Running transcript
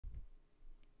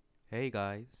Hey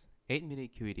guys,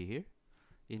 8-minute Q.E.D here.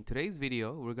 In today's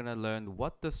video, we're gonna learn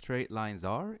what the straight lines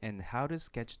are and how to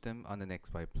sketch them on an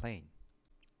XY plane.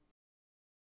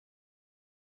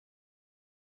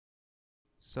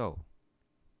 So,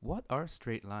 what are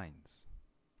straight lines?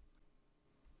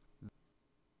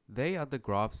 They are the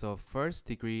graphs of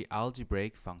first-degree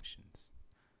algebraic functions.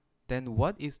 Then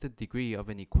what is the degree of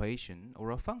an equation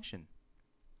or a function?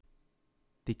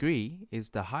 Degree is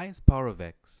the highest power of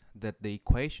x that the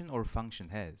equation or function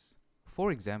has.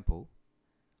 For example,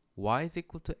 y is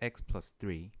equal to x plus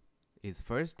 3 is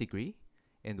first degree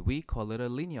and we call it a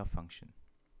linear function.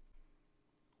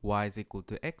 Y is equal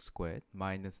to x squared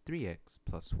minus 3x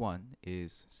plus 1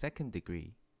 is second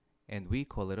degree and we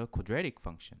call it a quadratic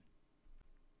function.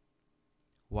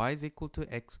 Y is equal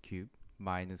to x cubed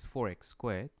minus 4x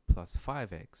squared plus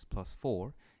 5x plus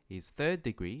 4 is third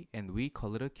degree and we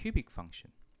call it a cubic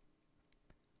function.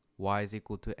 Y is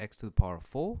equal to x to the power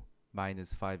 4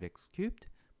 minus 5x cubed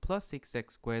plus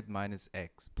 6x squared minus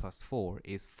x plus 4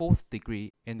 is fourth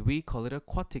degree and we call it a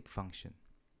quadratic function.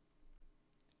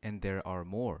 And there are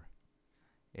more.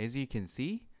 As you can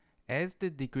see, as the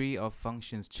degree of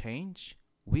functions change,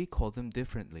 we call them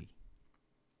differently.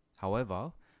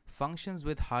 However, functions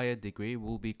with higher degree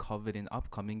will be covered in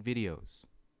upcoming videos.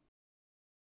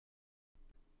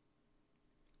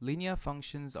 Linear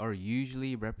functions are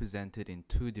usually represented in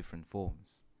two different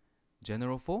forms,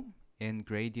 general form and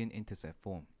gradient intercept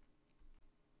form.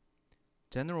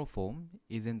 General form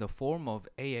is in the form of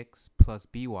ax plus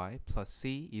by plus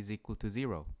c is equal to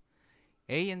 0.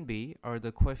 A and b are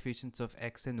the coefficients of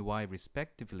x and y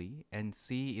respectively, and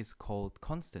c is called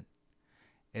constant,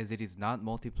 as it is not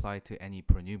multiplied to any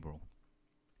pernumeral.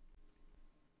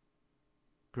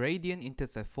 Gradient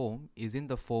intercept form is in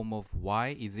the form of y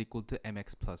is equal to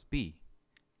mx plus b.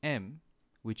 M,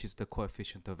 which is the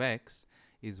coefficient of x,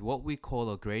 is what we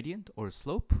call a gradient or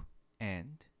slope,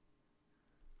 and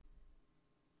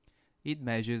it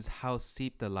measures how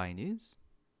steep the line is.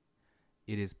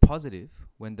 It is positive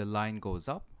when the line goes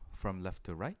up from left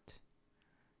to right.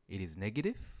 It is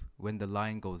negative when the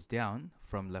line goes down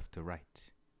from left to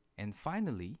right. And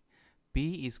finally,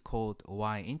 B is called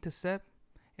y-intercept,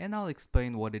 and I'll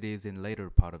explain what it is in later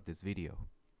part of this video.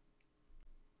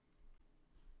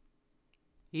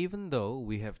 Even though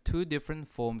we have two different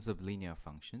forms of linear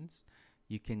functions,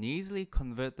 you can easily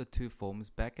convert the two forms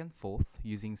back and forth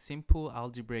using simple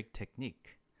algebraic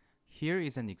technique. Here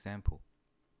is an example.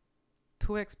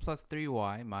 2x plus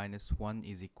 3y minus 1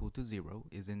 is equal to 0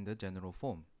 is in the general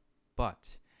form.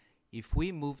 But if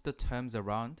we move the terms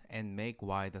around and make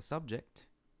y the subject,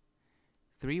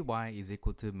 3y is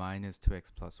equal to minus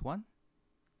 2x plus 1,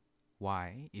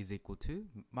 y is equal to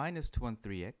minus 2 and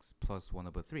 3x plus 1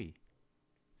 over 3.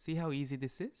 See how easy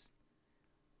this is?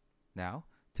 Now,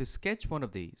 to sketch one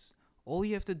of these, all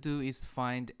you have to do is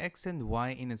find x and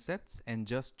y intercepts and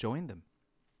just join them.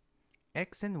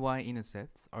 X and y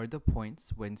intercepts are the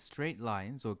points when straight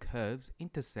lines or curves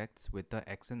intersect with the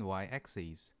x and y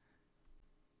axes.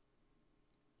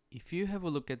 If you have a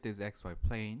look at this xy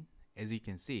plane, as you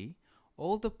can see,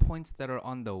 all the points that are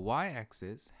on the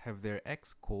y-axis have their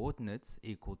x coordinates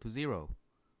equal to 0.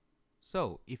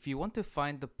 So, if you want to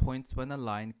find the points when a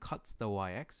line cuts the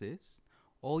y-axis,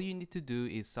 all you need to do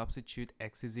is substitute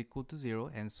x is equal to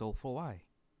 0 and solve for y.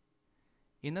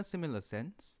 In a similar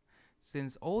sense,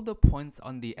 since all the points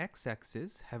on the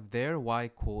x-axis have their y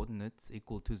coordinates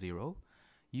equal to 0,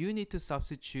 you need to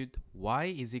substitute y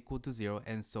is equal to 0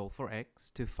 and solve for x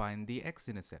to find the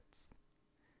x-intercepts.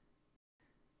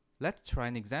 Let's try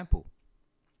an example.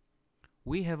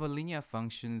 We have a linear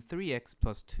function 3x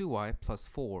plus 2y plus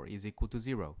 4 is equal to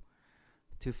 0.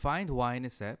 To find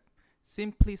y-intercept,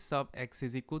 simply sub x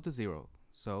is equal to 0.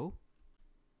 So,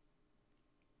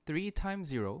 3 times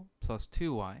 0 plus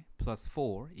 2y plus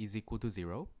 4 is equal to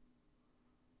 0.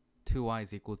 2y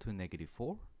is equal to negative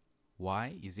 4.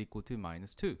 Y is equal to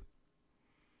minus 2.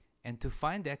 And to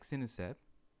find the x-intercept,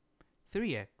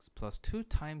 3x plus 2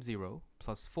 times 0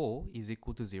 plus 4 is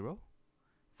equal to 0.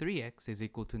 3x is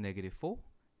equal to negative 4.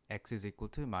 X is equal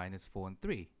to minus 4 and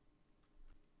 3.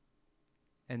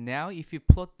 And now if you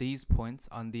plot these points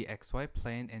on the xy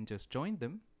plane and just join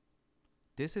them,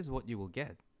 this is what you will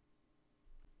get.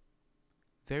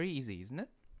 Very easy, isn't it?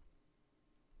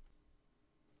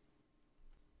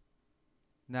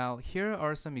 Now here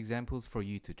are some examples for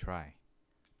you to try.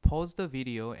 Pause the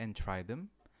video and try them.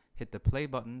 Hit the play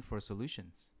button for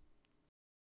solutions.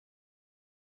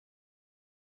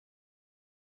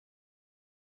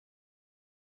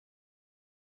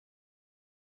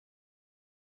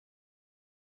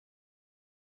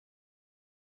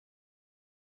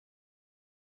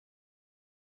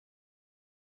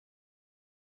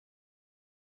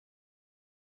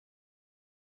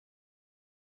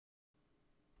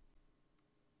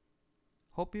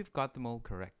 Hope you've got them all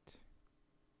correct.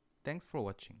 Thanks for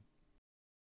watching.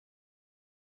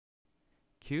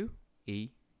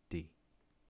 Q.E.D